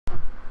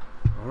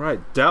All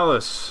right,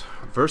 Dallas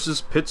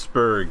versus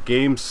Pittsburgh,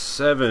 Game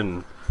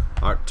 7,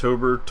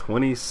 October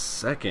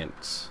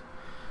 22nd.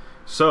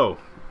 So,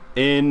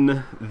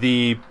 in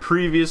the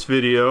previous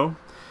video,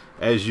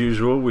 as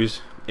usual, we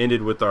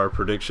ended with our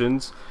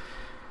predictions.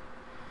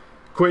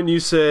 Quentin, you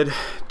said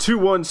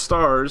 2-1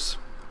 stars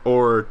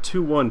or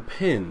 2-1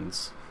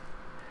 pins.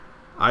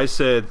 I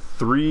said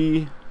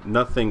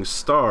 3-0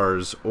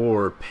 stars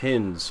or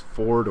pins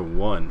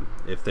 4-1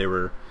 if they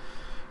were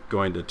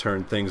going to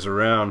turn things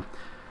around.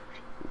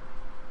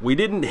 We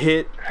didn't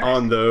hit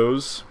on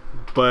those,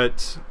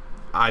 but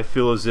I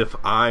feel as if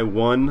I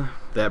won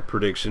that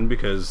prediction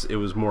because it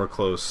was more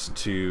close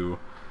to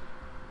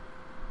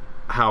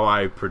how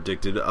I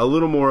predicted. A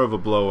little more of a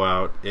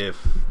blowout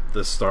if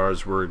the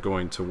Stars were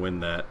going to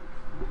win that.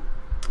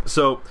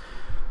 So,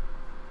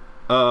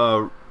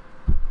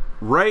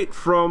 right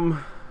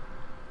from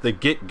the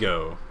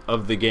get-go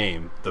of the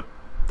game, the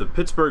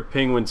Pittsburgh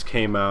Penguins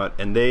came out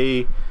and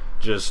they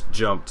just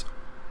jumped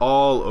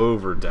all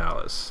over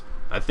Dallas.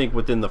 I think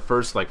within the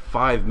first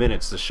 5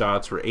 minutes, the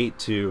shots were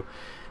 8-2,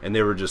 and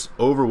they were just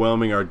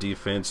overwhelming our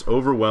defense,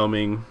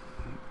 overwhelming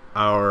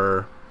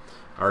our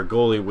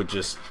goalie with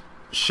just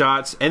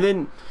shots. And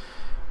then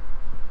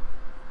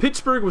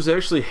Pittsburgh was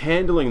actually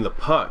handling the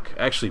puck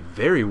actually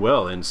very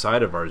well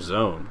inside of our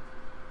zone.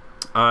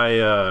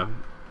 I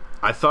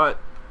thought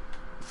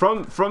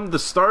from the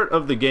start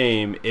of the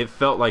game, it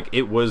felt like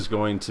it was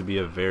going to be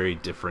a very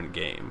different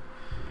game.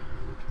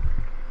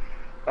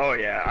 Oh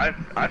yeah,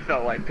 I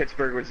felt like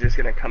Pittsburgh was just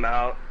going to come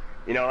out,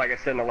 like I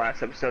said in the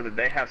last episode, that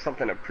they have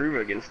something to prove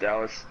against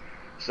Dallas.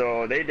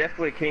 So they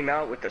definitely came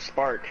out with the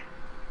spark.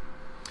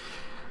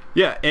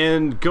 Yeah,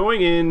 and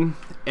going in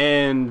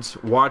and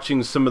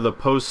watching some of the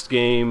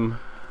post-game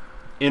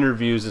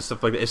interviews and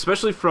stuff like that,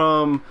 especially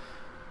from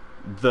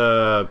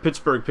the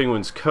Pittsburgh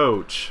Penguins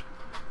coach,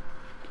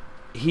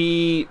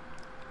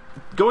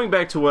 going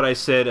back to what I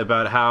said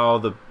about how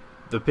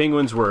the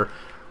Penguins were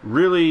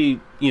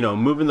really,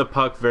 moving the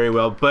puck very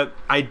well. But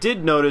I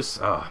did notice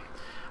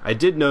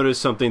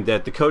something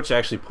that the coach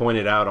actually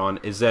pointed out on,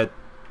 is that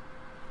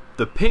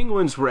the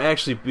Penguins were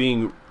actually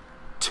being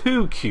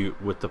too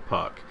cute with the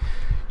puck.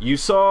 You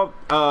saw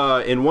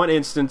in one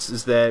instance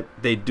is that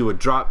they do a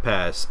drop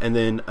pass and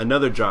then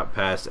another drop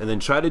pass and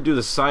then try to do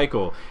the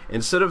cycle.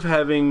 Instead of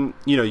having,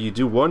 you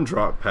do one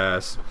drop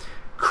pass,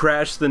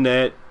 crash the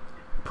net,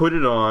 put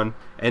it on,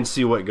 and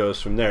see what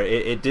goes from there.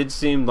 It did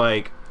seem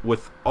like,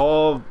 with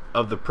all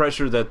of the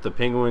pressure that the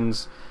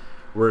Penguins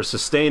were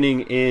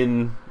sustaining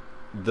in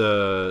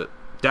the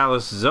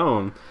Dallas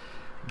zone,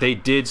 they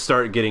did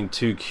start getting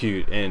too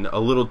cute and a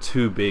little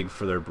too big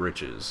for their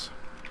britches.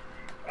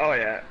 Oh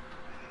yeah,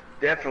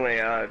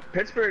 definitely.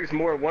 Pittsburgh's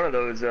more one of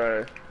those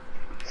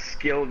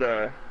skilled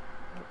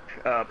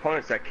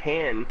opponents that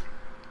can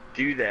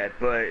do that,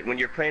 but when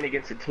you're playing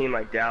against a team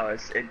like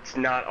Dallas, it's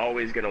not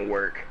always going to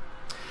work.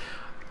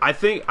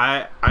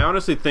 I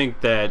honestly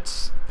think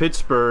that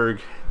Pittsburgh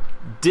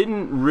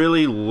didn't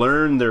really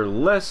learn their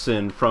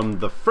lesson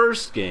from the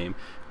first game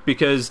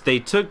because they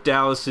took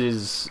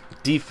Dallas's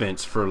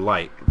defense for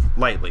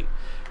lightly.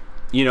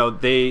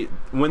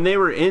 When they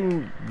were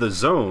in the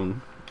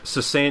zone,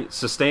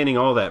 sustaining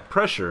all that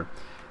pressure,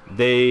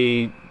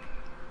 it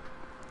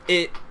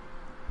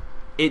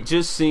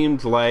just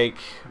seemed like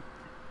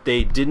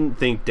they didn't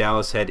think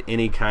Dallas had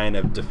any kind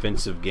of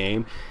defensive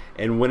game.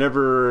 And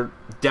whenever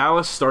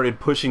Dallas started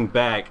pushing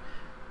back,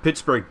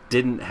 Pittsburgh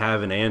didn't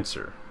have an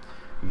answer.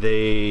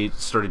 They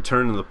started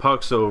turning the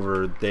pucks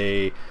over.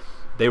 They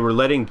were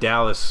letting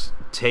Dallas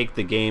take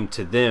the game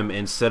to them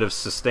instead of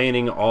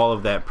sustaining all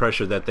of that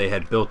pressure that they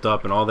had built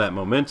up and all that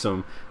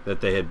momentum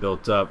that they had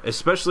built up.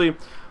 Especially,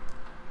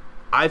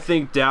 I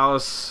think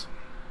Dallas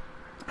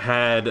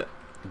had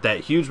that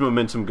huge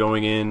momentum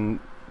going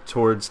in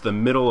towards the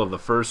middle of the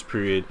first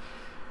period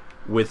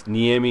with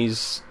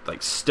Niemi's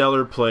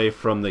stellar play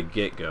from the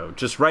get-go.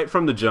 Just right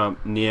from the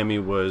jump,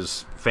 Niemi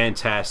was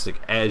fantastic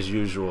as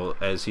usual,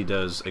 as he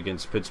does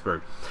against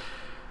Pittsburgh.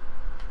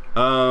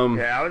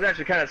 Yeah, I was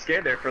actually kind of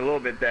scared there for a little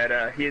bit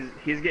that he's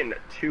getting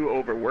too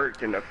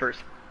overworked in the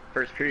first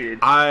period.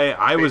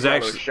 I was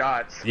actually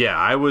shots. Yeah,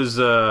 I was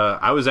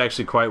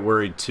actually quite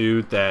worried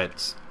too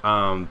that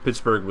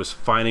Pittsburgh was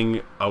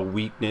finding a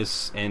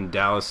weakness in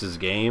Dallas's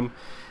game.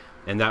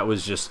 And that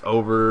was just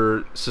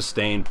over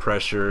sustained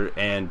pressure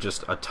and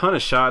just a ton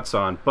of shots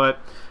on. But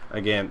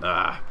again,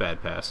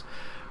 bad pass.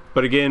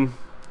 But again,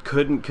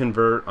 couldn't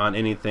convert on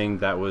anything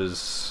that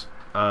was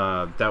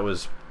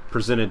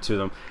presented to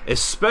them.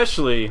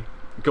 Especially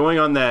going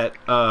on that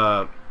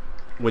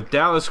with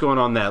Dallas going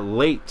on that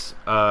late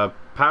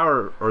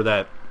power, or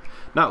that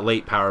not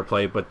late power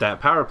play, but that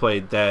power play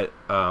that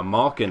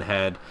Malkin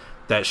had,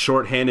 that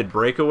shorthanded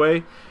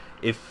breakaway.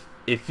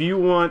 If you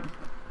want,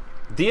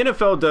 the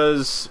NFL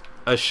does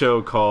a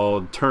show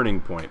called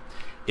Turning Point.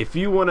 If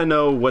you want to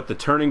know what the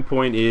turning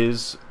point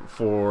is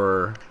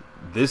for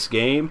this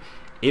game,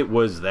 it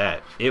was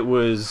that. It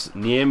was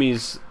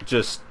Niemi's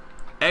just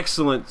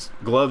excellent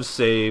glove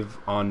save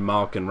on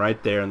Malkin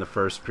right there in the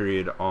first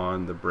period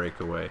on the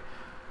breakaway.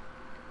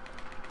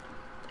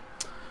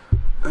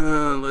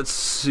 Let's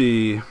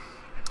see.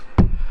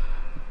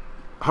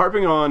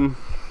 Harping on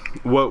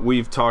what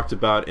we've talked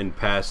about in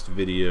past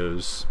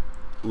videos,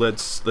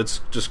 let's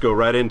just go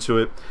right into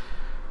it.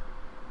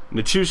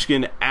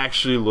 Nichushkin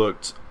actually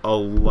looked a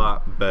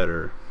lot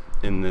better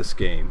in this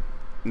game.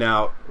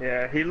 Now,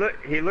 yeah, he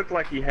looked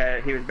like he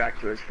was back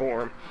to his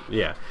form.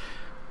 Yeah,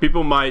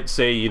 people might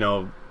say,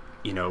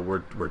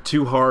 we're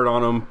too hard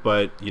on him,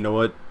 but you know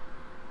what?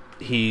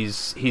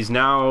 He's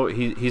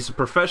a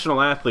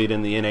professional athlete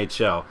in the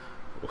NHL.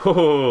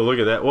 Whoa, look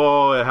at that!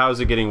 Whoa, how's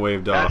it getting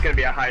waved off? That's gonna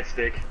be a high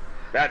stick.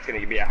 That's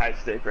gonna be a high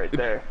stick right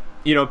there.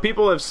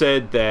 People have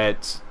said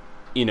that,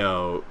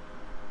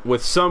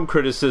 with some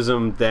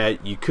criticism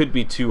that you could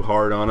be too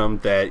hard on him.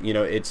 That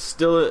it's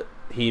still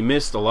he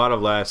missed a lot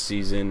of last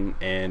season,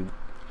 and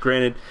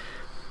granted,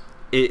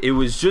 it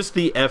was just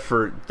the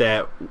effort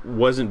that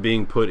wasn't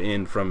being put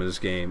in from his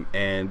game,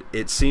 and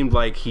it seemed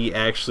like he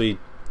actually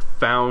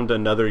found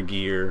another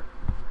gear,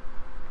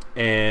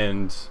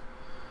 and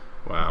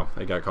wow,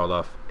 it got called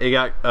off.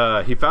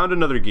 He found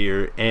another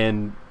gear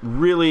and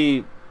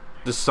really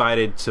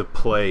decided to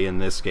play in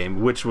this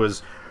game, which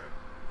was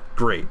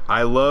great.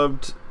 I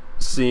loved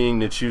seeing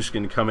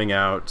Nichushkin coming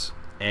out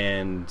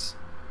and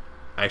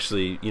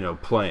actually,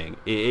 playing.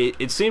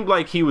 It seemed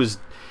like he was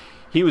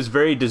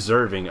very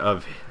deserving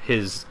of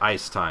his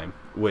ice time,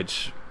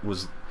 which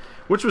was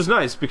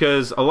nice,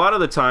 because a lot of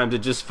the times it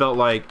just felt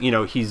like,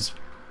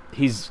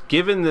 he's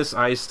given this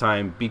ice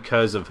time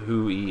because of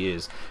who he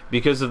is,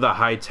 because of the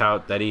high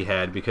tout that he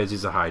had, because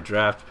he's a high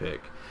draft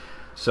pick.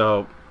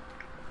 So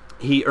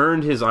he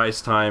earned his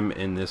ice time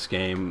in this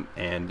game,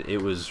 and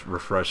it was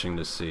refreshing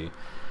to see.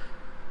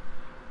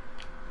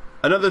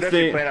 Another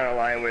Especially thing, playing on a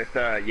line with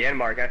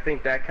Janmark, I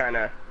think that kind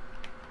of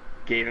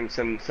gave him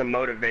some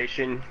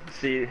motivation.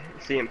 See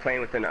him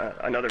playing with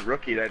another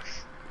rookie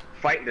that's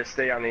fighting to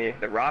stay on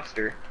the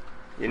roster.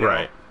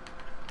 Right?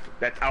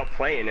 That's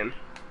outplaying him.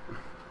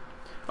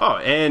 Oh,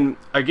 and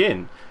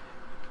again,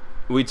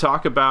 we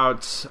talk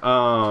about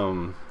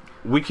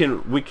we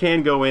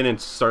can go in and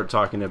start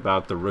talking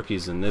about the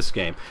rookies in this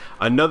game.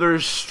 Another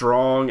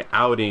strong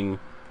outing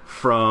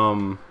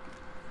from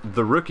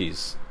the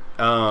rookies,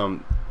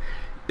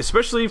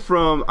 especially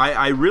from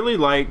I really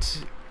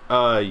liked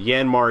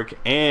Janmark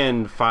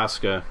and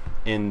Fasca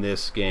in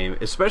this game,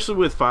 especially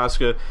with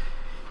Fasca.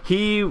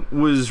 He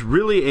was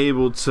really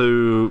able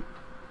to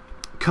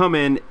come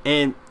in,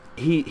 and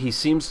he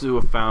seems to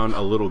have found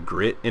a little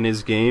grit in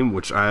his game,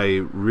 which I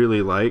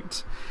really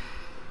liked.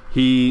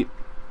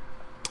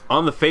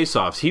 On the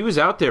face-offs, he was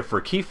out there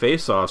for key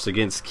face-offs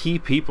against key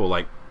people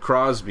like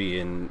Crosby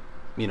and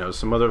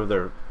some other of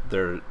their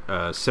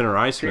center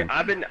icemen.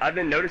 See, I've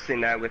been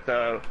noticing that with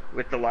the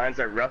lines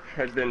that Ruff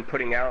has been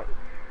putting out.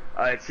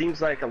 It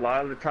seems like a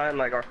lot of the time,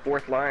 like our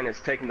fourth line is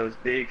taking those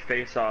big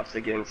face-offs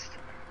against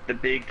the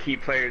big key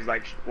players,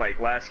 like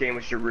last game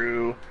with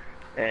Giroux,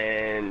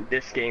 and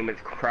this game with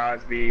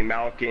Crosby,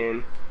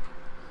 Malkin.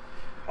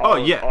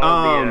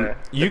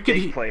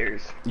 Big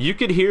players. You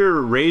could hear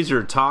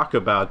Razor talk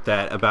about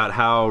that, about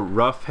how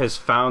Ruff has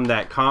found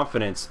that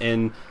confidence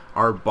in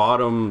our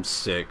bottom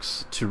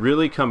six to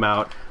really come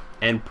out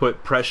and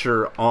put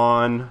pressure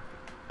on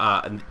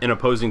an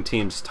opposing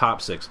team's top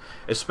six.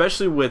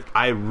 Especially with,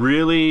 I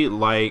really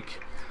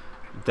like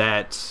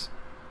that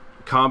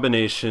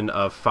combination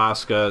of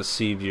Fasca,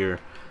 Sevier,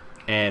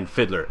 and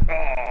Fiddler.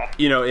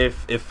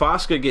 If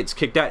Fasca gets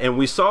kicked out, and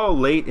we saw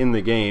late in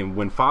the game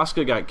when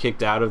Fasca got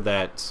kicked out of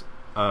that,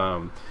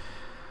 out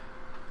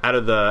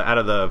of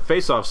the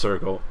face-off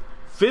circle,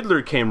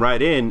 Fiddler came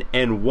right in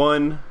and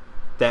won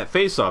that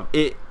face-off.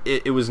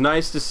 It was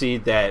nice to see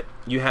that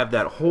you have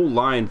that whole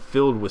line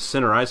filled with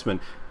center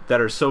icemen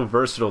that are so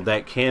versatile,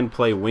 that can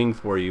play wing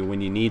for you when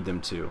you need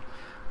them to.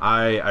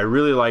 I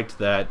really liked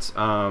that.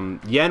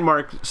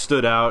 Janmark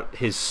stood out.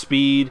 His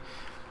speed,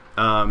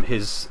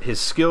 his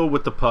skill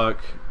with the puck,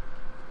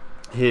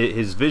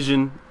 his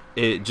vision,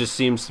 it just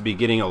seems to be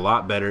getting a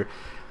lot better.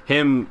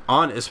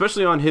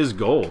 Especially on his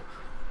goal,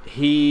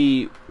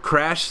 he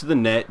crashed the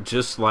net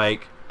just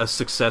like a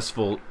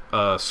successful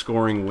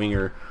scoring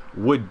winger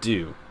would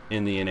do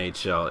in the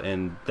NHL,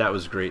 and that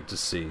was great to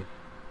see.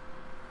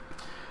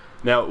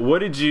 Now, what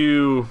did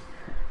you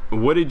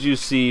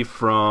see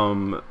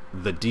from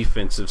the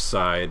defensive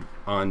side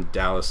on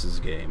Dallas's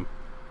game?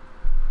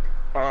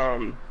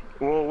 Well,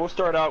 we'll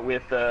start out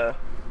with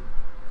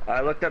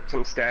I looked up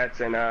some stats,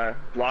 and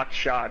blocked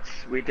shots.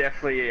 We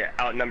definitely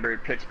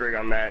outnumbered Pittsburgh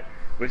on that,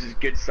 which is a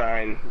good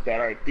sign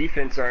that our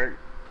defense aren't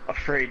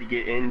afraid to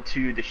get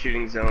into the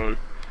shooting zone.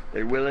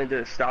 They're willing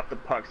to stop the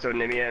puck so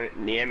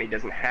Niemi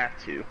doesn't have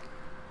to.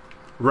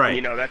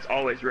 Right. And, that's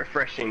always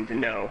refreshing to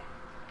know.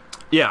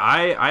 Yeah,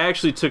 I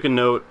actually took a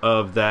note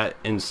of that,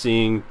 and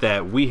seeing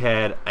that we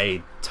had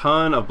a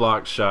ton of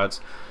blocked shots.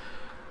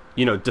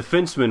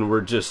 Defensemen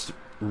were just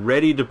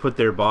ready to put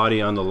their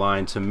body on the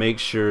line to make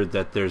sure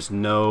that there's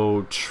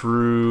no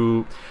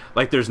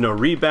there's no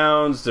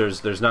rebounds,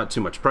 there's not too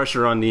much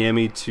pressure on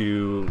Niemi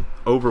to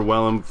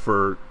overwhelm him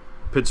for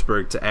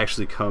Pittsburgh to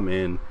actually come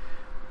in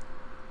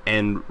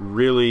and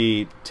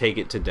really take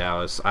it to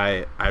Dallas.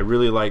 I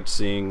really liked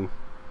seeing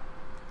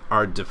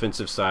our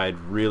defensive side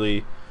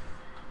really.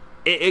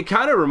 It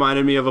kind of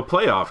reminded me of a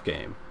playoff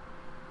game.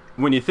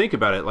 When you think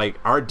about it, like,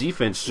 our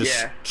defense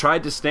just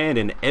tried to stand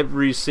in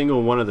every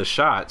single one of the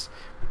shots,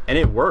 and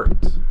it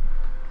worked.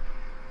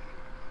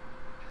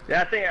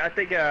 Yeah, I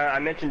think I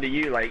mentioned to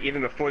you, like,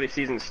 even before the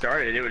season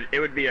started, it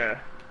would be a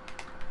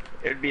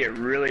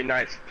really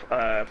nice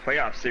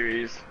playoff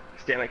series,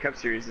 Stanley Cup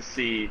series, to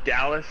see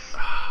Dallas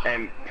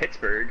and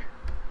Pittsburgh.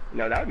 You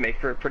know, that would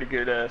make for a pretty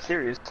good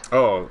series.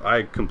 Oh,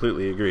 I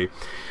completely agree.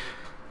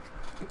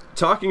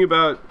 Talking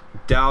about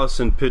Dallas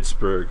and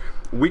Pittsburgh,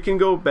 we can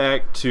go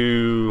back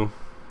to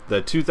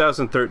the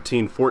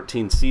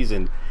 2013-14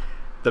 season.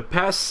 The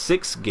past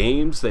 6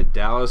 games that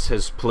Dallas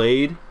has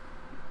played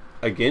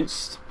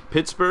against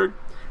Pittsburgh,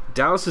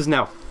 Dallas is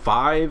now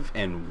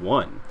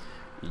 5-1.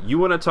 You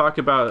want to talk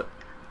about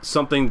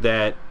something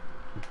that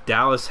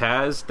Dallas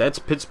has? That's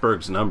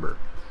Pittsburgh's number.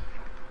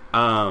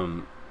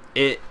 Some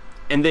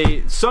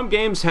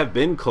games have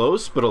been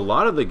close, but a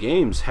lot of the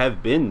games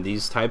have been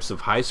these types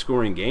of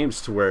high-scoring games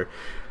to where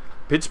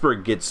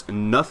Pittsburgh gets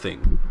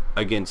nothing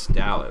against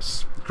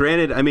Dallas.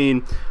 Granted, I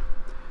mean,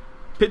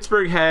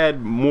 Pittsburgh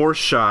had more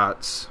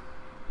shots,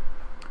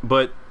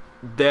 but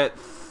that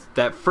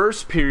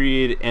first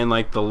period and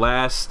like the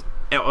last,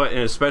 and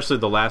especially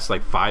the last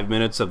like 5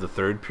 minutes of the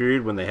third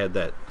period when they had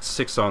that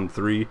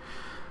 6-on-3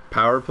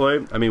 power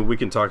play. I mean, we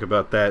can talk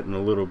about that in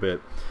a little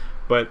bit,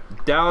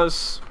 but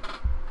Dallas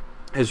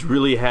has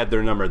really had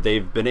their number.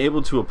 They've been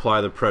able to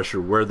apply the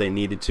pressure where they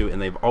needed to,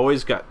 and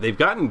they've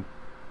gotten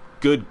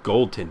good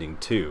goaltending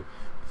too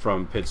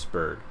from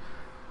Pittsburgh,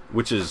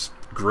 which is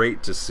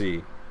great to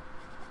see.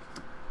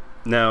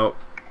 Now,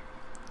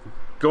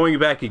 going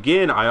back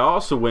again, I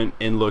also went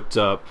and looked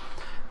up.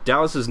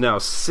 Dallas is now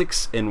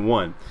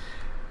 6-1.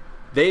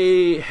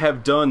 They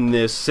have done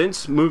this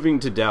since moving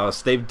to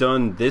Dallas. They've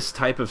done this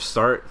type of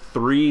start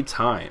 3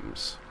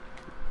 times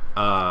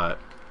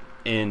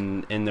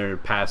in their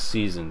past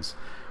seasons.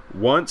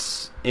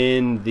 Once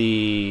in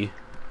the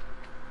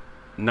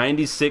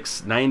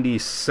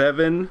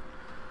 96-97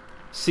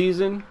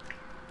 season,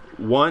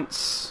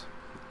 once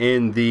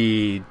in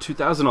the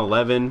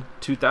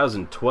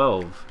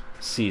 2011-2012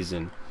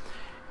 season,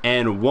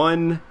 and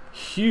one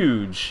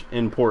huge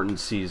important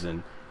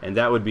season, and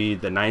that would be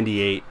the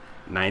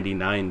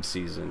 98-99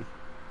 season.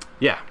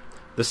 Yeah,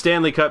 the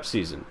Stanley Cup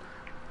season.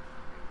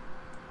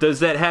 Does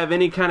that have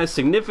any kind of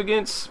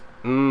significance?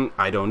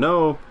 I don't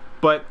know,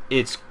 but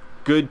it's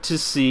good to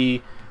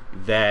see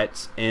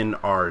that in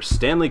our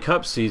Stanley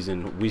Cup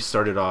season, we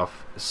started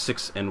off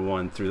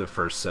 6-1 through the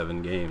first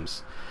 7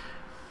 games.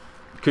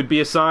 Could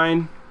be a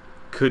sign,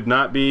 could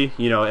not be.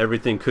 You know,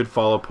 everything could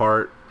fall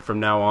apart from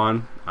now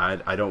on.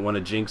 I don't want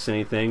to jinx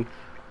anything,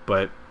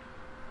 but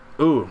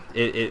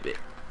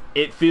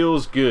it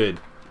feels good.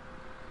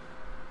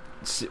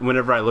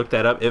 Whenever I looked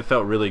that up, it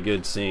felt really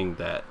good seeing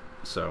that.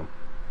 So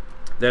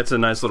that's a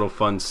nice little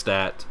fun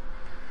stat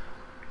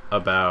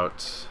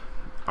about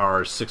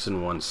our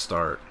 6-1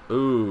 start.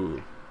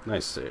 Ooh,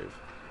 nice save.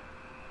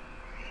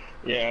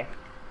 Yeah,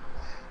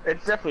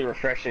 it's definitely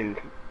refreshing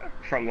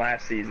from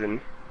last season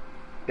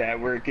that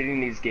we're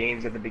getting these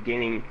games at the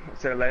beginning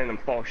instead of letting them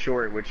fall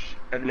short, which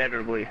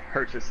inevitably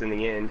hurts us in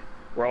the end.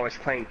 We're always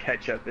playing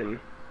catch up and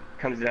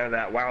comes down to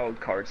that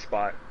wild card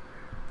spot.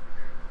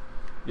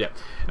 Yeah.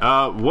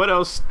 What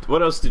else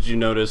did you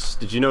notice?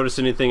 Did you notice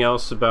anything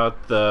else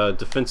about the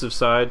defensive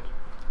side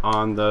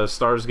on the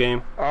Stars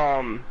game?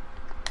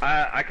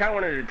 I kind of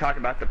wanted to talk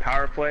about the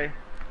power play.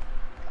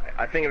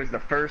 I think it was the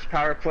first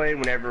power play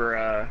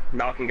whenever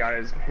Malkin got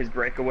his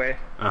breakaway.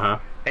 Uh-huh.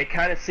 It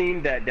kind of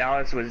seemed that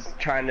Dallas was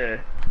trying to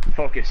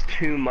focus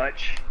too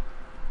much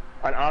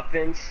on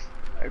offense.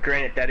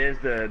 Granted, that is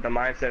the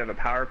mindset of a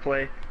power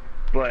play,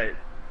 but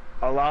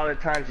a lot of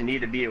the times you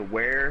need to be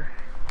aware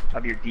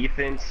of your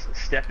defense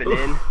stepping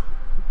in.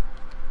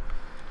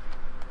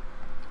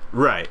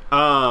 Right.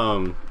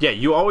 Yeah,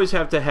 you always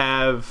have to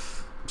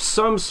have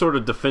some sort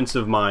of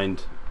defensive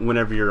mind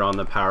whenever you're on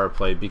the power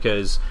play,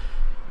 because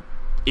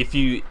if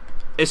you,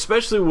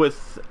 especially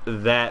with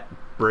that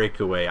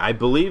breakaway, I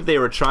believe they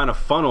were trying to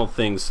funnel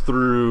things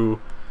through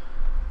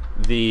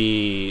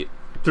the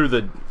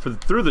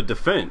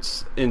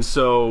defense, and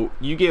so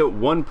you get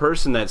one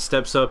person that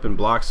steps up and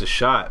blocks a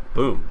shot,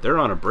 boom, they're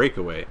on a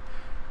breakaway.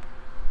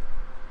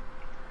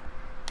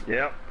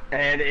 Yep,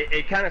 and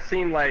it kind of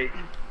seemed like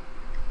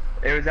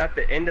it was at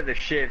the end of the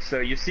shift, so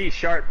you see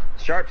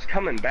Sharp's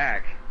coming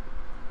back,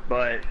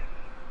 but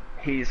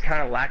he's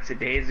kind of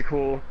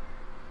lackadaisical.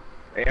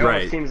 It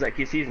almost seems like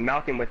he sees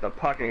Malkin with the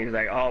puck and he's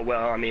like, oh,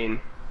 well, I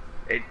mean,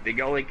 the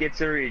goalie gets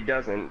it or he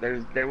doesn't.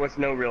 There was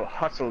no real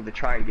hustle to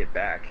try and get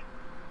back.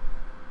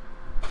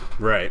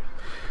 Right.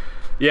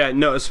 Yeah,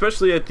 no,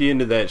 especially at the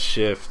end of that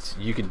shift,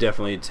 you could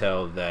definitely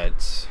tell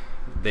that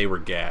they were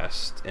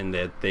gassed and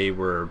that they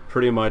were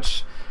pretty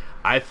much,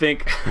 I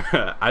think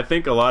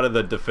a lot of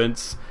the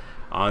defense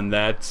on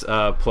that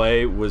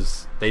play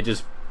was they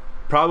just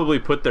probably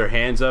put their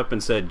hands up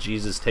and said,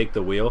 Jesus, take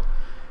the wheel.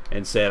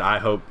 and said, "I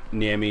hope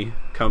Niemi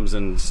comes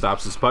and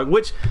stops this puck."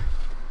 Which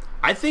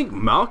I think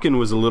Malkin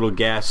was a little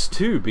gassed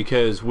too,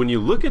 because when you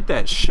look at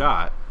that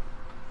shot,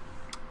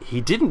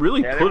 he didn't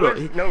really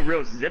put no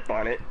real zip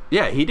on it.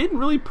 Yeah, he didn't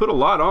really put a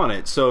lot on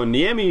it. So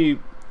Niemi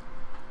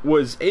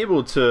was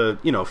able to,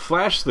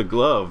 flash the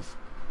glove.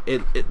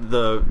 It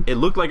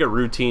looked like a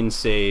routine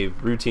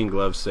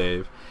glove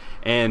save,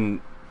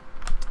 and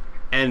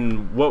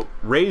what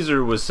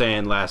Razor was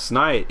saying last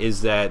night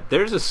is that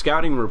there's a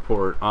scouting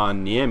report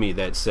on Niemi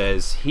that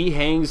says he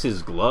hangs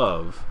his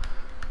glove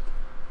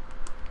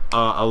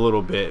a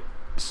little bit.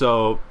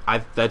 So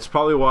that's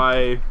probably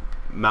why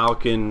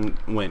Malkin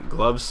went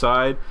glove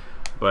side.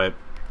 But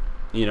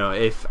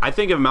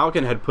if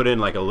Malkin had put in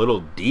like a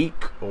little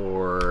deke,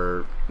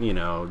 or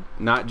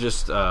not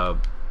just a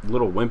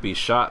little wimpy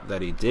shot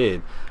that he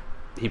did,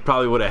 he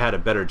probably would have had a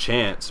better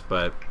chance.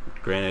 But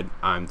granted,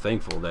 I'm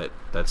thankful that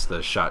that's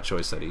the shot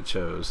choice that he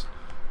chose.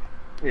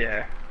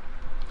 Yeah.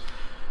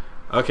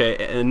 Okay,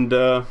 and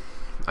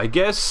I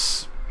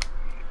guess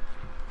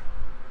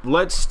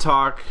let's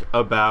talk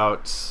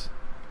about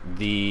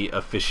the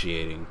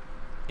officiating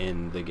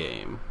in the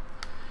game.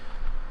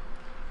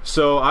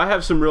 So I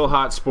have some real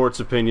hot sports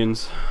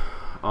opinions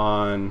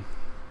on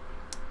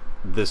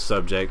this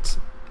subject.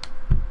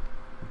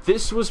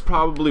 This was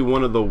probably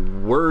one of the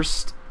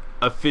worst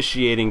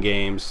officiating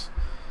games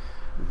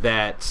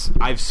that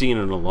I've seen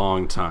in a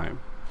long time.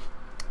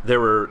 There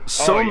were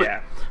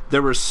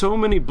so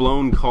many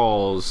blown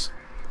calls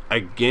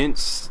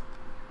against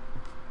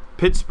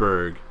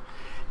Pittsburgh,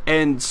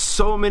 and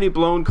so many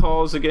blown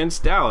calls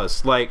against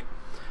Dallas. Like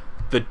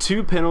the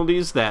 2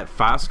 penalties that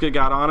Fasca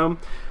got on him,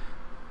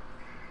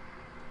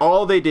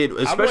 all they did,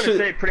 especially, I want to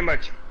say pretty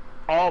much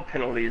all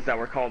penalties that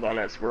were called on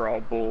us were all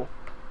bull.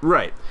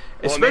 Right.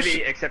 Well,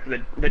 maybe except for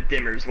the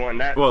Dimmers one.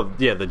 The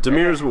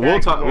Demers.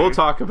 We'll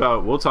talk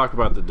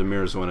about the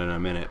Demers one in a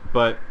minute.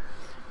 But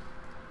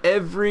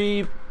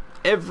every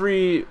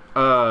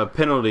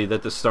penalty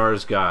that the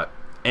Stars got,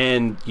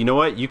 and you know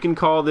what? You can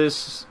call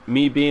this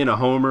me being a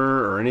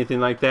homer or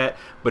anything like that.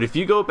 But if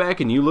you go back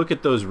and you look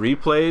at those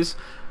replays,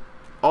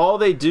 all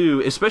they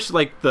do,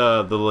 especially like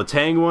the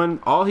Letang one,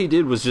 all he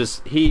did was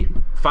just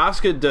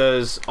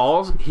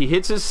Fasca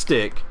hits his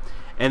stick,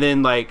 and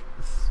then like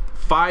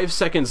 5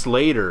 seconds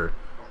later,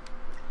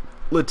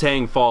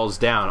 Letang falls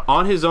down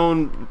on his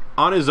own.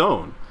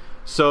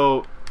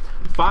 So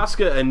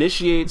Fasca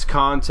initiates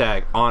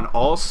contact on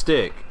all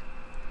stick,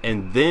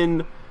 and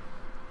then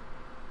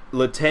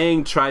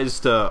Letang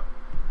tries to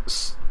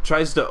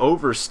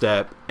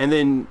overstep, and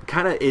then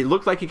it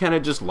looked like he kind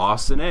of just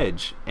lost an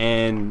edge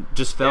and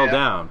just fell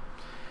down.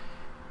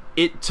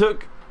 It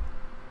took,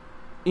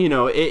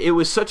 it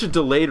was such a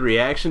delayed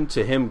reaction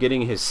to him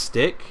getting his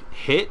stick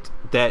hit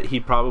that he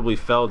probably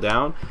fell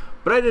down.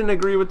 But I didn't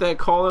agree with that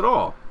call at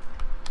all.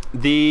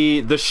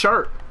 The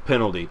Sharp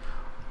penalty,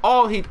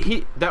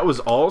 that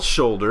was all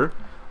shoulder.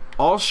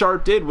 All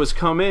Sharp did was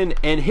come in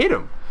and hit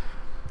him.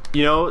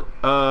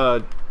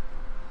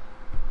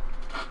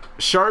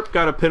 Sharp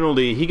got a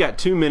penalty. He got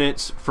 2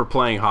 minutes for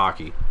playing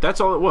hockey. That's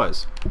all it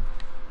was.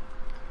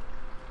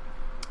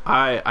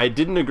 I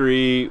didn't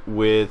agree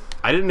with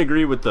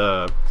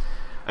the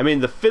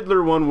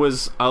Fiddler one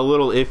was a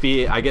little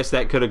iffy. I guess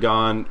that could have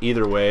gone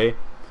either way.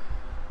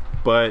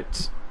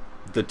 But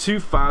the 2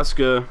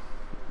 Fasca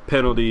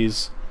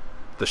penalties,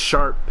 the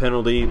Sharp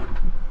penalty,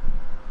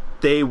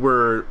 they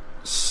were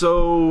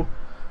so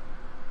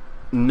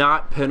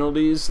not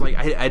penalties. Like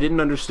I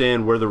didn't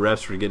understand where the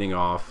refs were getting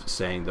off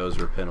saying those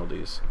were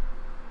penalties.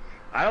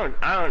 I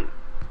don't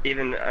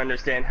even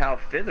understand how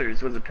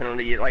Fiddler's was a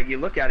penalty. Like, you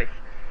look at it,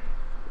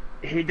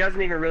 he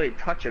doesn't even really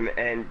touch him,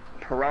 and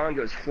Perron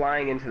goes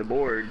flying into the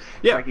boards.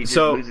 Yeah, like he just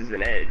loses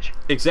an edge.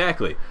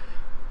 Exactly.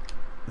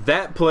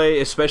 That play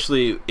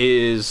especially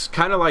is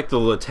kind of like the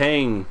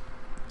Letang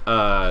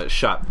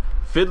shot.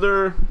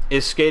 Fiddler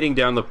is skating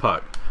down the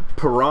puck.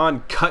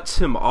 Perron cuts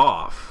him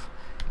off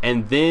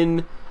and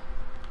then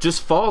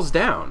just falls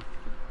down.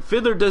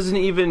 Fiddler doesn't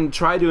even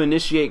try to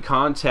initiate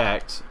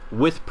contact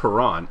with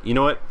Perron. You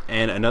know what?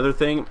 And another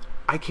thing,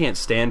 I can't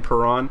stand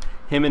Perron.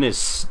 Him and his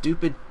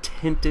stupid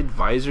tinted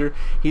visor.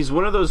 He's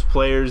one of those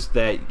players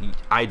that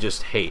I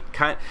just hate.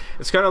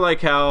 It's kind of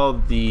like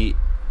how the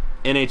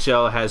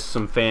NHL has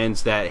some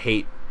fans that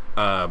hate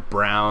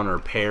Brown or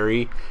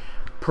Perry.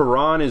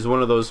 Perron is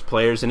one of those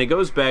players, and it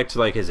goes back to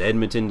like his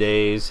Edmonton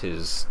days,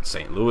 his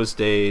St. Louis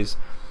days.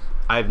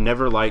 I've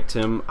never liked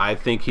him. I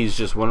think he's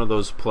just one of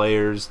those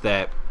players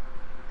that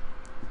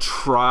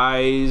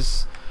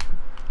tries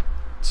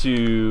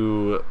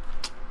to...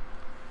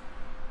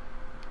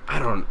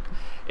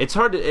 It's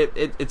hard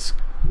to... It's...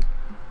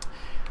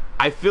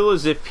 I feel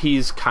as if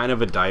he's kind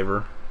of a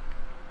diver.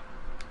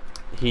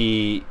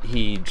 He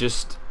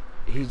just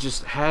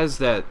has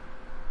that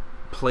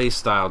play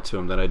style to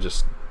him that I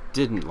just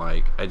didn't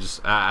like.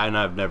 And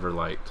I've never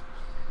liked.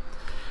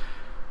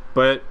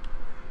 But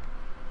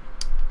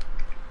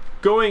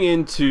going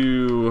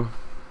into...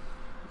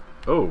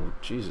 Oh,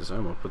 Jesus,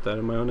 I'm going to put that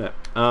in my own net.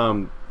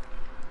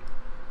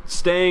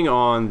 staying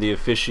on the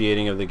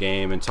officiating of the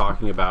game and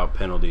talking about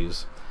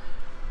penalties,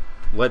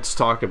 let's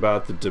talk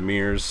about the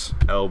Demir's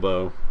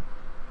elbow.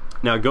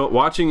 Now,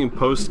 watching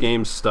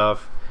post-game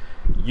stuff,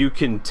 you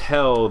can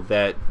tell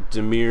that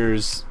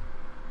Demir's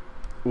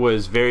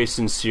was very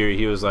sincere.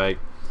 He was like,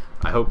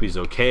 I hope he's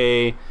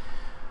okay.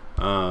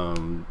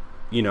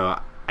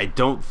 I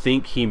don't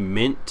think he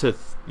meant to,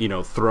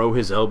 throw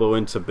his elbow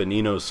into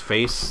Benino's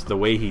face the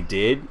way he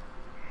did.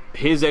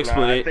 His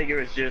explanation... I think it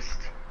was just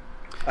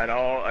at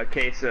all a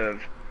case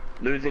of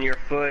losing your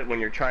foot when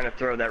you're trying to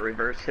throw that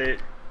reverse hit.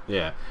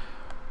 Yeah.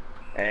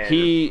 And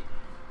he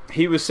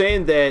was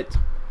saying that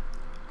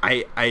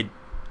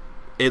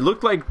it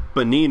looked like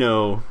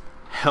Benino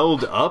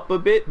held up a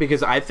bit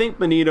because I think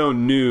Benino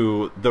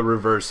knew the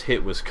reverse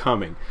hit was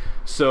coming.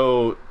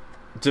 So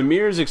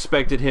Demir's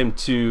expected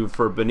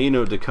for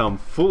Benino to come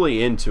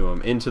fully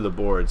into the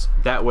boards.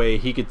 That way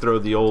he could throw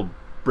the old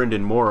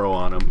Brendan Morrow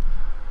on him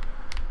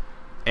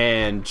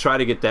and try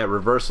to get that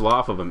reversal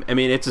off of him. I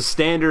mean, it's a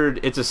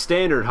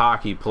standard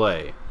hockey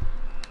play.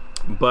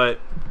 But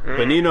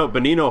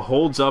Benino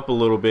holds up a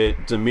little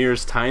bit.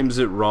 Demir's times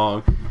it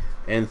wrong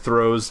and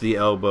throws the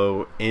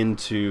elbow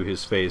into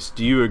his face.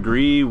 Do you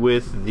agree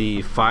with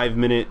the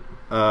 5-minute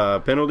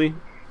penalty?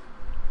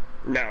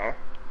 No.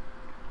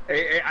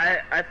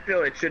 I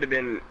feel it should have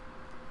been...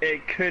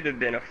 It could have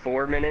been a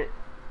 4-minute,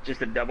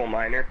 just a double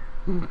minor.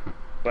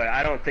 But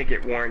I don't think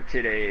it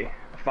warranted a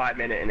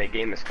 5-minute in a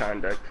game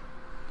misconduct.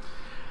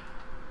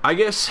 I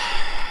guess...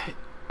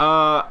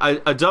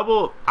 a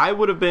double... I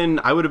would have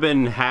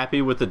been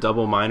happy with the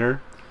double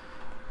minor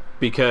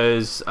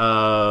because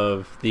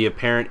of the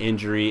apparent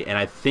injury, and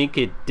I think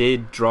it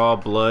did draw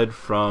blood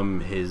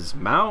from his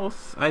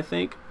mouth. I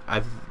think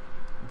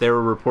there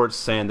were reports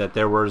saying that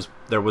there was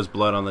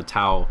blood on the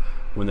towel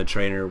when the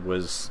trainer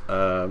was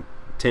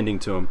tending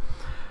to him.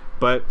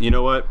 But you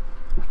know what?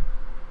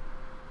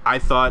 I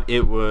thought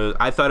it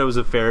was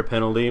a fair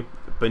penalty.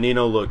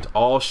 Benino looked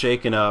all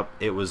shaken up.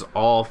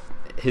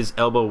 His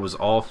elbow was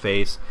all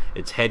face.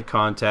 It's head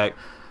contact.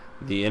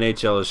 The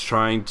NHL is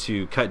trying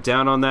to cut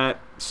down on that.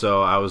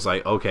 So I was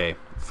like, okay,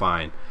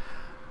 fine.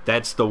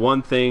 That's the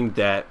one thing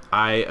that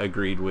I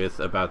agreed with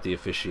about the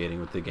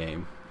officiating with the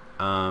game.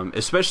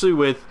 Especially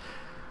with,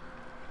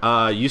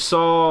 you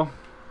saw,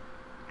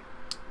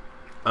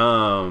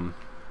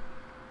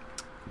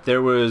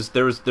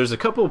 there's a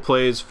couple of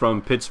plays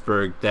from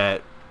Pittsburgh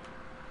that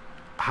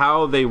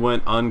how they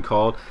went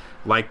uncalled,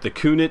 like the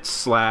Kunitz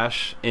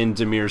slash in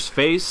Demir's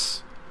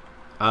face,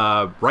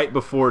 right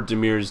before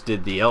Demir's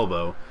did the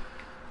elbow.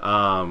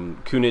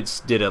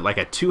 Kunitz did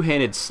a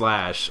two-handed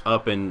slash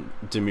up in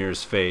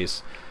Demir's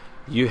face.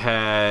 You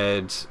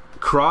had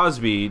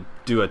Crosby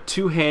do a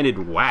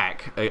two-handed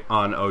whack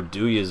on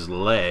Oduya's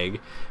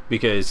leg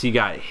because he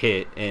got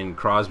hit and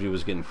Crosby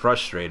was getting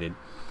frustrated.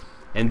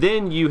 And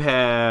then you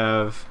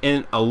have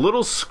in a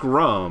little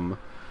scrum,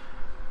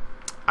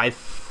 I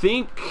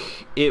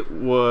think it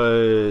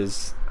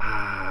was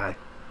I'm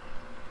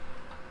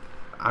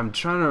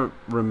trying to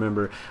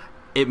remember.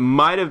 It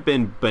might have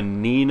been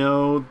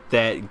Benino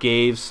that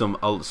gave some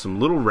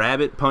little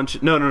rabbit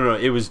punch. No.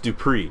 It was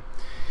Dupree.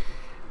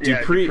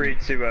 Dupree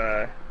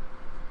to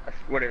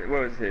what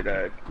was it?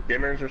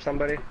 Dimmers or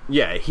somebody?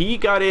 Yeah, he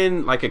got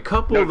in like a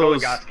couple of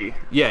those. Goligoski.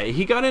 Yeah,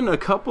 he got in a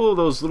couple of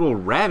those little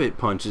rabbit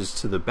punches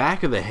to the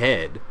back of the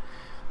head.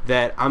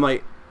 That I'm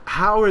like,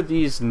 how are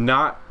these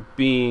not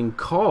being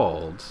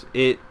called?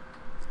 It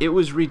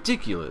was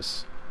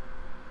ridiculous.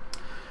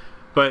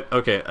 But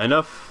okay,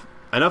 enough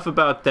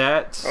about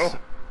that.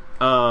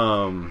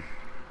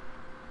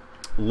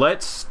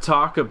 Let's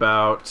talk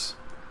about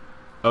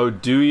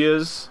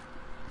Oduya's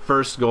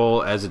first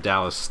goal as a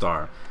Dallas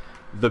Star.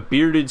 The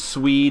bearded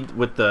Swede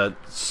with the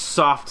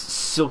soft,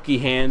 silky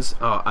hands.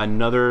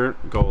 Another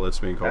goal that's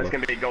being called. That's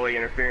going to be goalie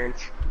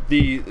interference.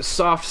 The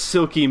soft,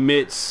 silky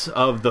mitts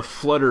of the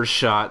flutter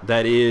shot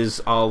that is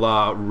a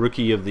la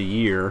Rookie of the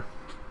Year.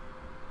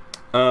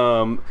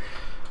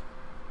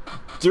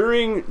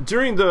 During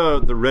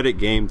the Reddit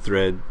game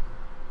thread,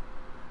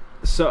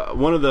 so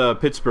one of the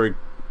Pittsburgh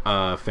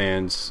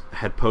fans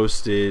had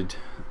posted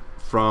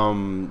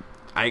from,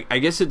 I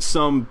guess it's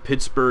some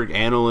Pittsburgh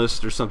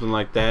analyst or something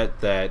like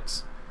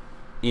that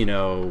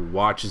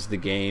watches the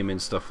game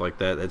and stuff like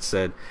that, that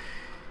said,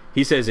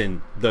 he says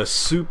in the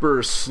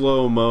super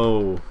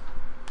slow-mo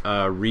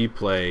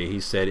replay, he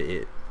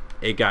said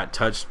it got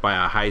touched by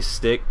a high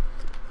stick.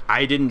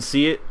 I didn't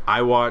see it.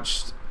 I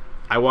watched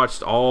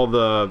all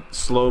the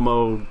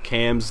slow-mo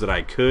cams that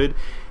I could,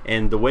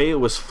 and the way it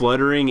was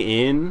fluttering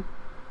in,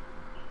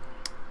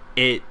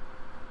 it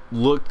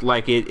looked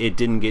like it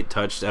didn't get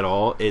touched at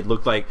all. It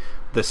looked like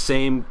the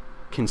same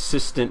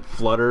consistent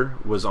flutter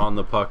was on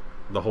the puck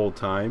the whole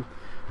time.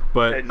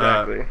 But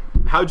exactly.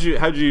 How'd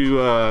you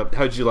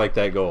like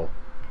that goal?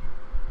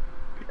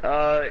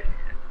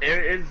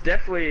 It's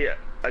definitely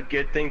a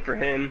good thing for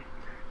him,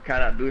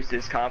 kind of boost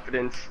his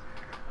confidence,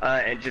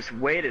 and just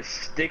way to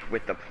stick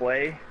with the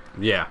play.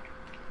 Yeah.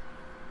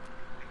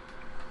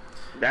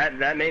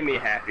 That made me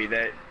happy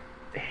that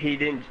he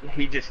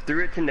just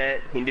threw it to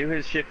net. He knew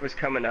his shift was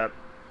coming up,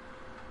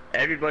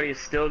 everybody is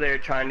still there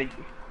trying to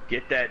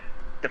get that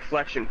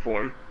deflection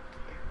for him,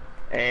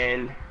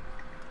 and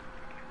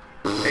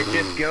it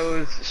just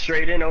goes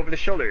straight in over the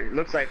shoulder. It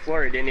looks like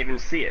Fleury didn't even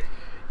see it.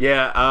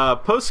 Yeah,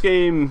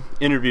 post-game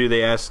interview,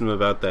 they asked him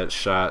about that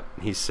shot.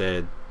 He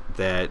said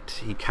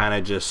that he kind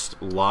of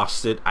just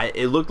lost it.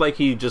 It looked like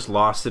he just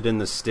lost it in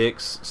the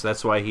sticks, so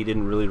that's why he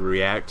didn't really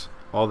react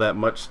all that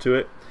much to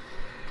it.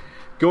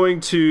 Going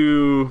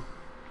to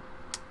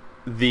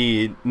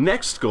the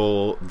next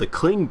goal, the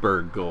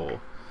Klingberg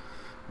goal,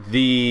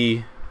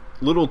 the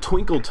little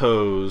twinkle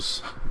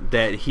toes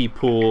that he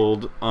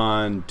pulled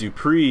on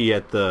Dupree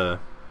at the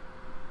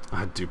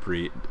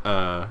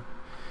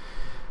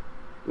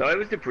no, it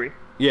was Dupree.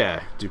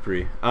 Yeah,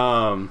 Dupree.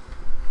 The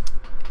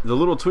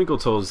little twinkle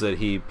toes that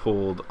he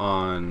pulled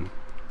on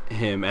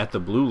him at the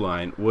blue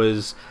line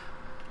was,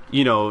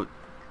 you know,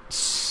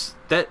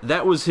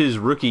 that was his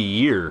rookie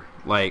year,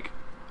 like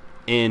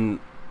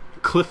in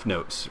Cliff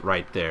Notes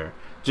right there.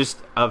 Just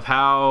of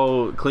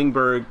how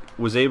Klingberg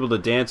was able to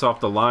dance off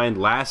the line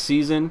last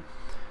season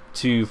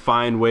to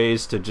find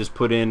ways to just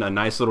put in a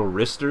nice little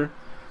wrister.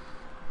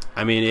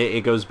 I mean,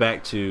 it goes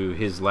back to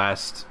his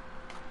last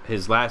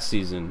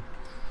season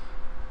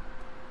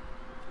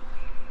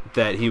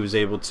that he was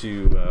able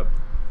to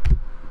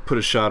put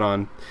a shot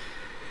on.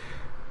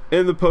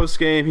 In the post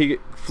game,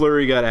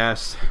 Fleury got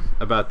asked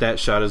about that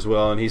shot as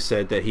well, and he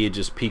said that he had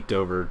just peeked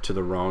over to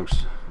the wrong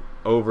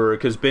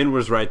because Ben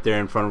was right there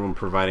in front of him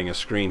providing a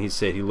screen. He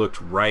said he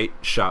looked right,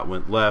 shot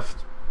went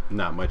left.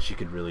 Not much you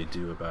could really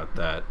do about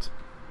that.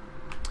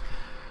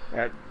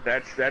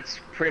 That's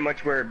pretty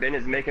much where Ben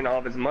is making all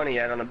of his money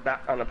at on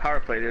the power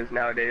play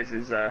nowadays,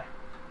 is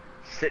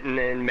sitting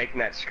and making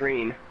that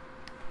screen.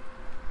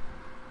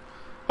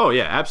 Oh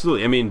yeah,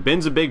 absolutely. I mean,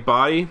 Ben's a big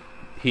body.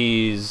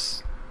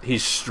 He's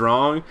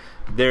strong.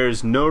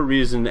 There's no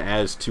reason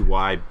as to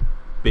why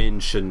Ben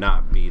should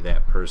not be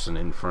that person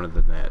in front of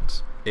the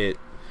net.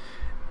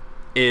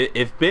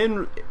 If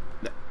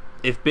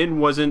Ben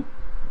wasn't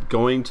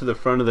going to the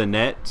front of the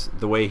net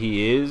the way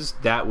he is,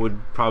 that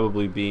would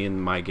probably be in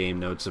my game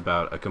notes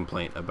about a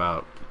complaint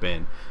about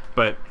Ben.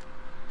 But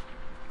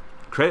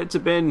credit to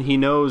Ben, he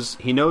knows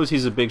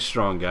he's a big,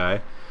 strong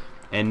guy,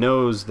 and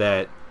knows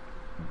that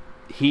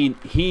he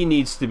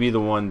needs to be the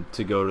one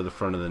to go to the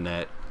front of the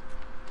net.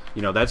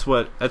 You know, that's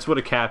what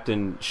a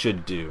captain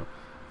should do.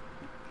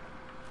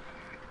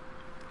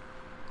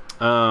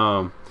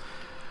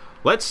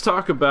 Let's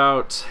talk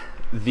about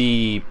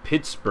the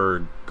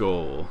Pittsburgh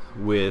goal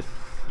with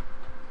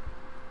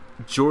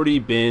Jordie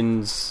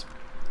Benn's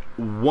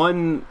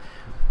one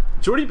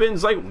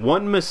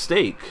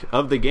mistake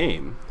of the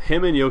game.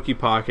 Him and Yoki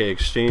Pake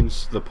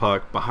exchanged the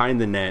puck behind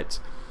the net.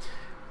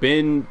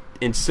 Ben,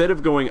 instead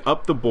of going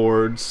up the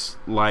boards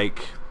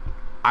like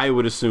I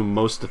would assume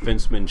most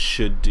defensemen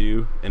should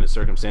do in a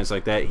circumstance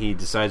like that, he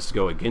decides to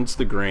go against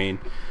the grain.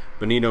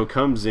 Bonino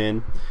comes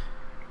in,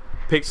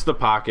 picks the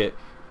pocket,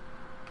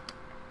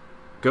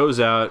 goes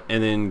out,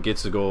 and then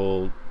gets a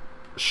goal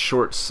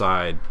short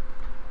side.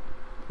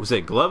 Was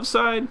it glove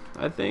side,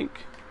 I think?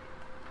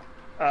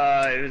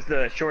 It was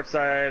the short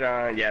side,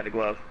 the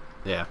glove.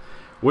 Yeah.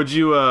 Did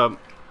you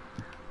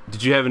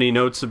have any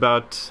notes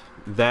about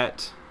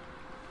that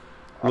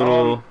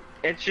little...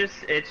 It's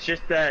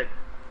just that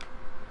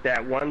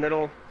one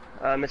little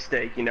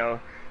mistake, you know.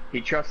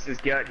 He trusts his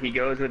gut. He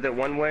goes with it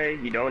one way.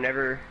 You don't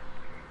ever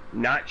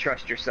not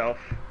trust yourself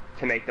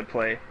to make the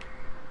play.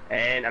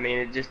 And, I mean,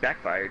 it just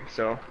backfired,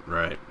 so...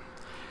 Right.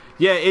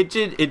 Yeah, it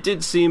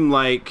did seem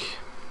like...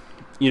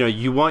 You know,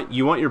 you want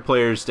your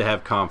players to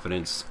have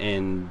confidence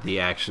in the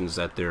actions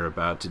that they're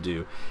about to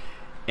do.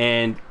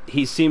 And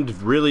he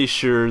seemed really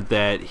sure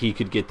that he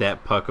could get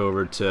that puck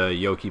over to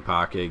Yoki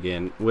Pake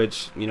again,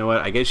 which, you know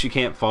what, I guess you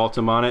can't fault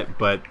him on it,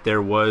 but there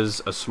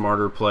was a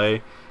smarter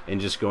play in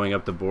just going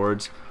up the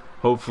boards.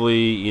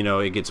 Hopefully, you know,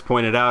 it gets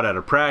pointed out at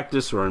a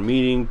practice or a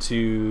meeting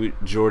to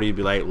Jordie,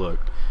 be like, look,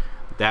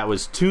 that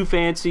was too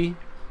fancy.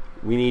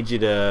 We need you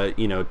to,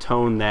 you know,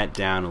 tone that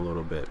down a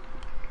little bit.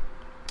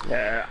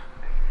 Yeah.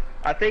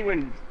 I think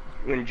when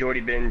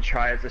Jordie Benn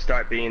tries to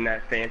start being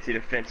that fancy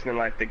defenseman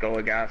like the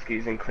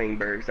Goligoskis and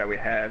Klingbergs that we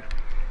have,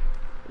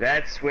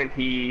 that's when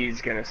he's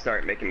going to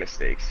start making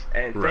mistakes.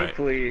 And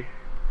thankfully,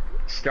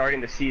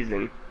 starting the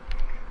season,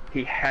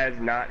 he has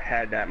not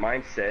had that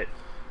mindset.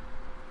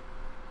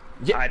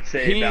 Yeah, I'd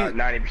say about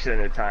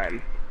 90% of the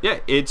time. Yeah,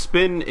 it's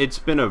been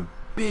a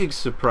big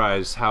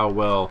surprise how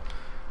well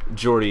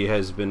Jordie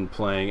has been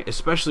playing,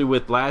 especially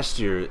with last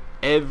year.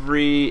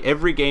 Every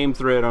game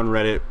thread on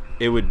Reddit,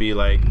 it would be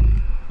like,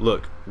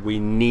 look, we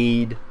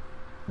need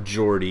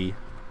Jordie,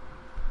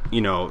 you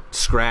know,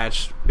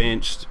 scratched,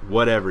 benched,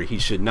 whatever. He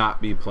should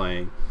not be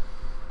playing.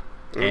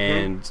 Mm-hmm.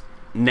 And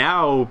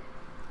now,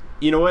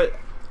 you know what?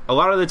 A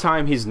lot of the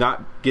time he's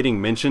not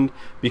getting mentioned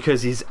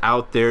because he's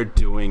out there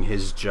doing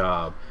his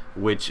job,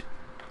 which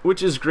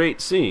is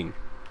great seeing.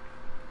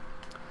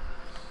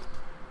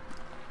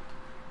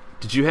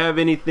 Did you have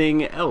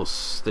anything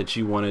else that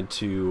you wanted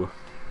to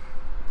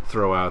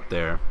throw out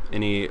there?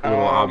 Any little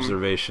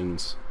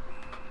observations?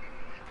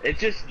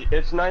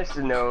 It's nice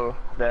to know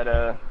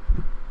that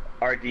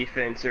our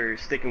defense are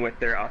sticking with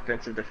their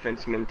offensive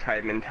defenseman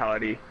type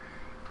mentality.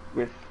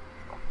 With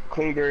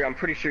Klingberg, I'm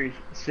pretty sure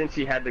since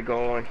he had the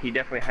goal, and he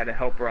definitely had a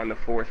helper on the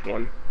fourth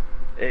one.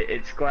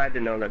 It's glad to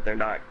know that they're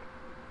not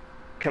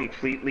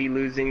completely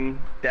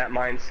losing that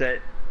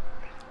mindset,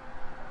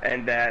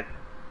 and that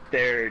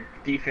their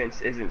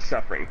defense isn't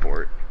suffering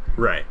for it.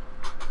 Right.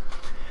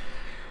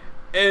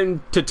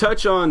 And to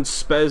touch on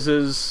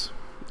Spezza's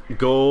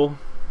goal,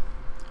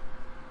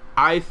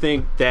 I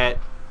think that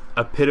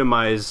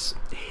epitomized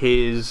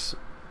his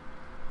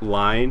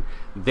line.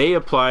 They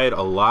applied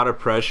a lot of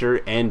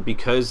pressure, and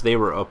because they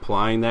were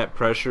applying that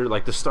pressure,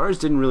 like, the Stars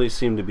didn't really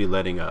seem to be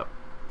letting up.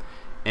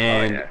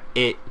 And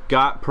it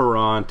got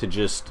Perron to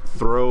just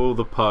throw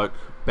the puck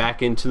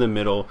back into the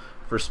middle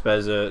for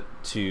Spezza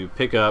to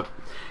pick up.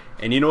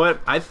 And you know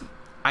what?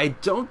 I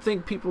don't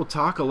think people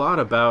talk a lot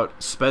about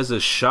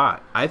Spezza's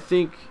shot. I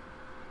think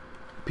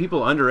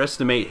people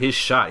underestimate his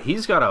shot.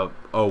 He's got a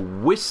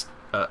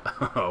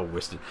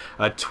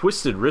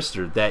twisted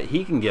wrister that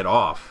he can get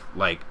off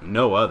like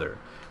no other.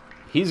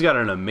 He's got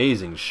an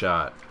amazing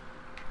shot.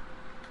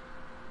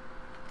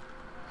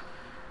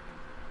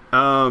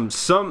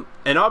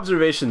 An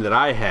observation that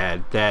I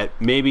had, that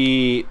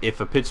maybe if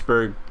a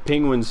Pittsburgh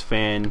Penguins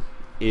fan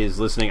is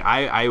listening,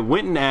 I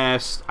went and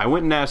asked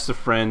a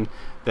friend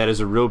that is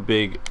a real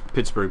big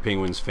Pittsburgh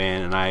Penguins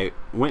fan, and I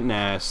went and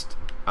asked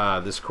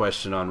this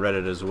question on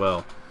Reddit as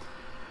well.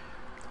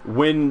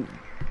 When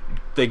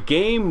the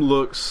game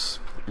looks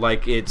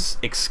like it's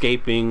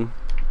escaping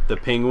the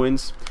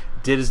Penguins,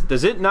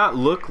 does it not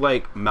look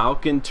like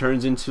Malkin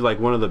turns into like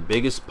one of the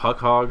biggest puck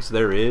hogs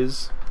there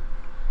is?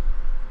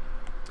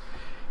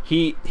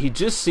 He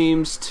just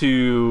seems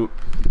to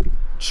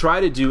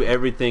try to do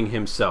everything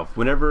himself.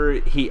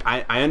 Whenever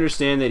I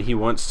understand that he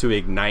wants to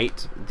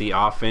ignite the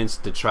offense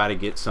to try to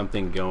get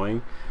something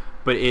going,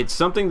 but it's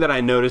something that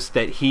I noticed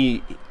that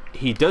he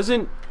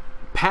doesn't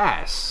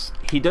pass.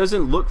 He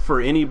doesn't look for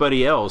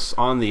anybody else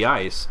on the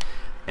ice.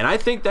 And I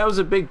think that was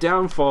a big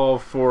downfall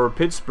for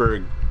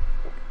Pittsburgh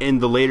in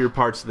the later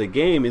parts of the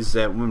game, is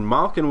that when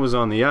Malkin was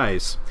on the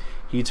ice,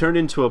 he turned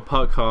into a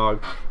puck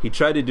hog. He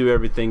tried to do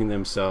everything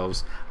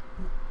themselves.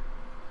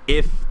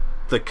 If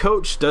the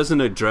coach doesn't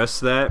address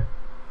that,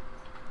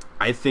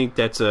 I think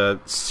that's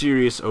a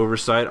serious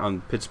oversight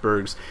on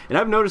Pittsburgh's. And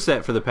I've noticed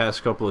that for the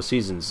past couple of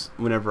seasons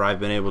whenever I've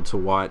been able to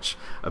watch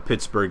a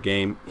Pittsburgh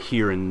game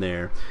here and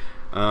there.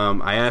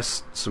 I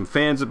asked some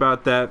fans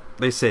about that.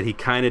 They said he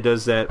kind of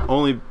does that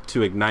only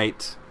to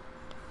ignite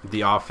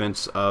the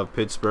offense of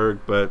Pittsburgh,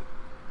 but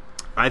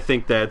I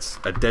think that's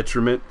a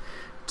detriment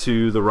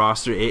to the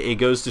roster. It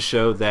goes to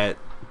show that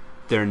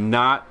they're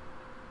not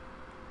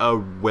a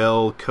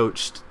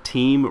well-coached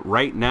team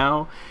right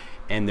now,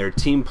 and their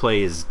team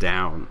play is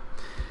down.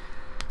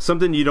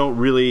 Something you don't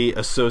really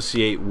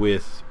associate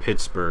with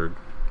Pittsburgh,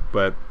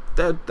 but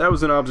that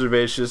was an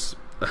observation.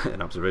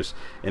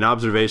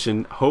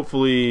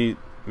 Hopefully,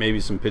 maybe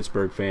some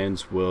Pittsburgh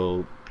fans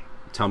will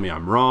tell me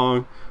I'm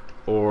wrong,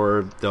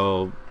 or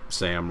they'll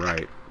say I'm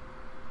right.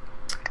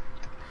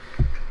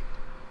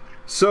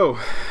 So,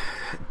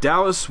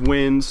 Dallas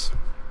wins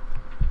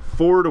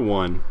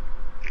 4-1.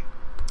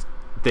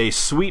 They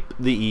sweep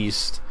the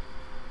East.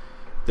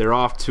 They're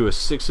off to a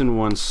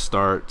 6-1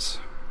 start.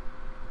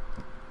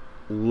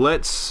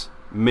 Let's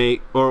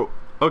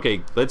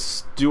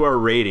do our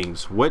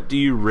ratings. What do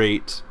you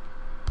rate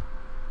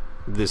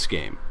this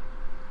game?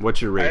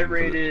 What's your rating? I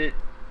rate it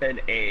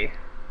an A.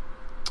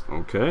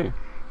 Okay.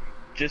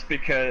 Just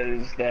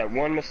because that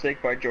one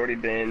mistake by Jordy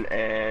Ben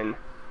and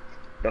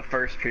the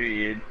first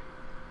period,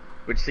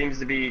 which seems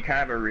to be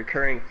kind of a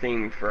recurring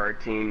theme for our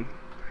team,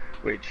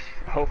 which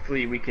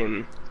hopefully we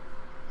can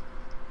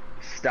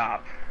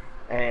stop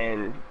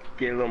and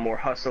get a little more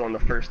hustle in the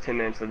first 10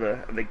 minutes of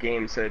the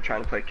game instead of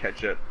trying to play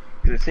catch up,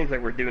 because it seems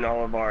like we're doing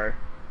all of our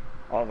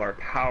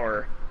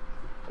power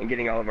and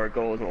getting all of our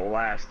goals in the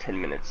last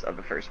 10 minutes of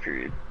the first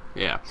period.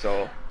 Yeah.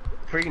 So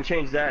if we can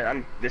change that,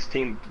 this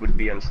team would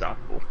be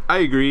unstoppable. I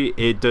agree.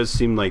 It does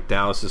seem like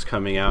Dallas is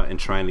coming out and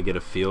trying to get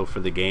a feel for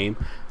the game.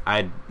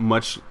 I'd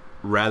much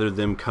rather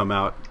them come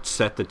out,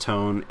 set the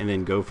tone, and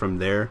then go from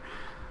there.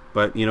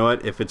 But you know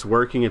what? If it's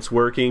working, it's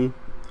working.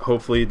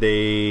 Hopefully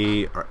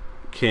they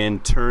can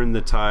turn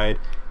the tide,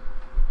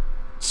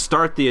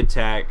 start the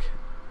attack,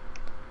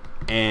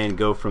 and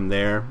go from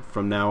there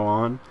from now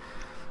on.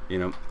 You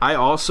know, I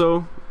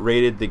also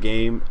rated the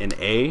game an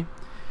A.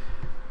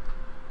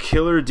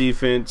 Killer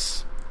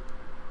defense,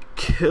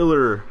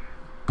 killer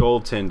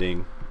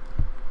goaltending,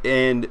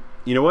 and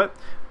you know what?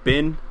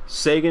 Ben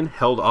Sagan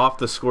held off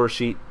the score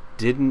sheet.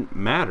 Didn't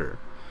matter.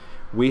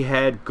 We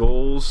had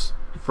goals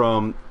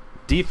from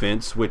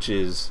defense, which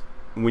is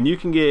when you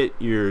can get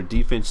your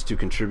defense to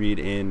contribute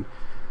in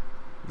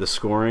the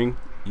scoring,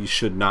 you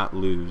should not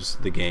lose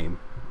the game.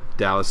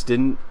 Dallas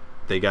didn't.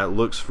 They got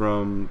looks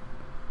from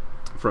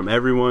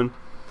everyone.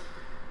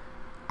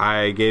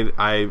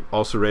 I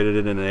also rated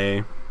it an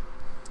A.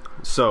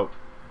 So,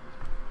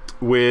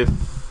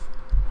 with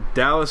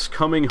Dallas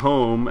coming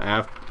home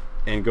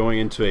and going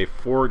into a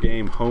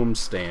 4-game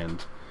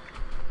homestand,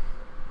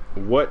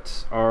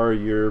 what are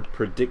your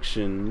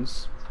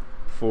predictions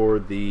for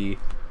the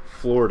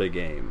Florida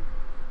game?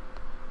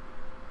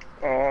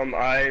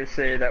 I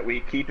say that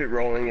we keep it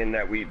rolling and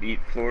that we beat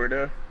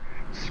Florida.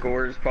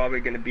 Score is probably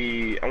going to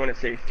be, I want to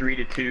say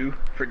 3-2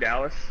 for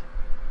Dallas.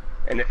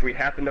 And if we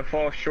happen to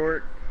fall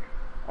short,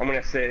 I'm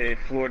going to say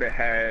Florida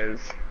has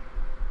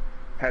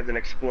an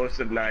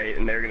explosive night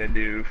and they're going to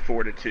do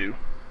 4-2.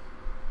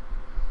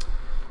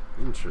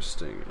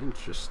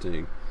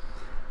 Interesting.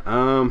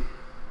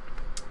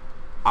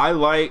 I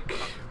like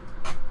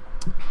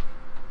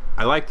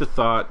the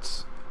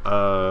thought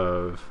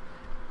of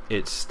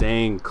it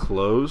staying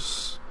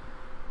close,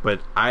 but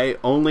I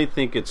only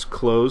think it's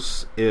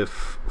close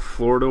if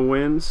Florida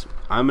wins.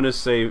 I'm going to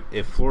say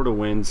if Florida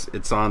wins,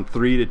 it's on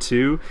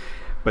 3-2,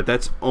 but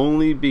that's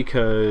only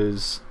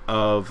because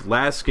of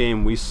last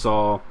game we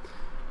saw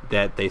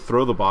that they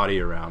throw the body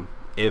around.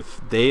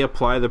 If they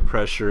apply the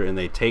pressure and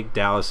they take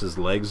Dallas's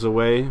legs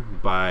away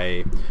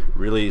by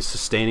really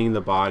sustaining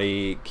the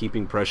body,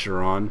 keeping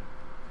pressure on,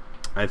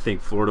 I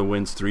think Florida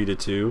wins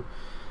 3-2.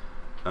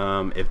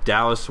 If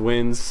Dallas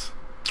wins,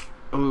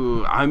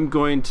 I'm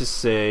going to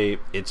say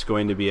it's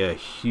going to be a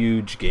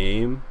huge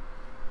game,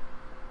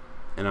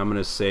 and I'm going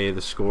to say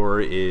the score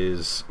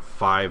is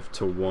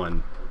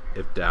 5-1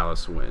 if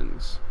Dallas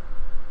wins.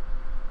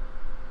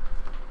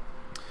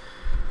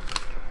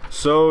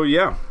 So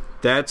yeah,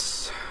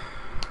 that's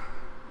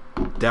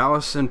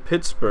Dallas and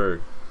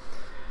Pittsburgh.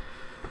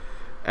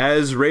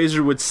 As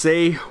Razor would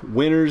say,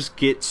 winners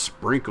get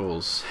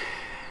sprinkles.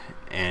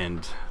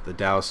 And the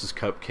Dallas's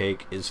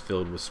cupcake is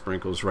filled with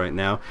sprinkles right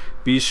now.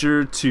 Be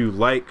sure to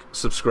like,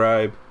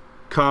 subscribe,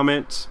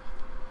 comment,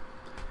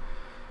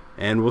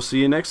 and we'll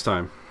see you next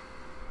time.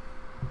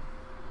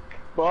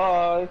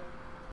 Bye.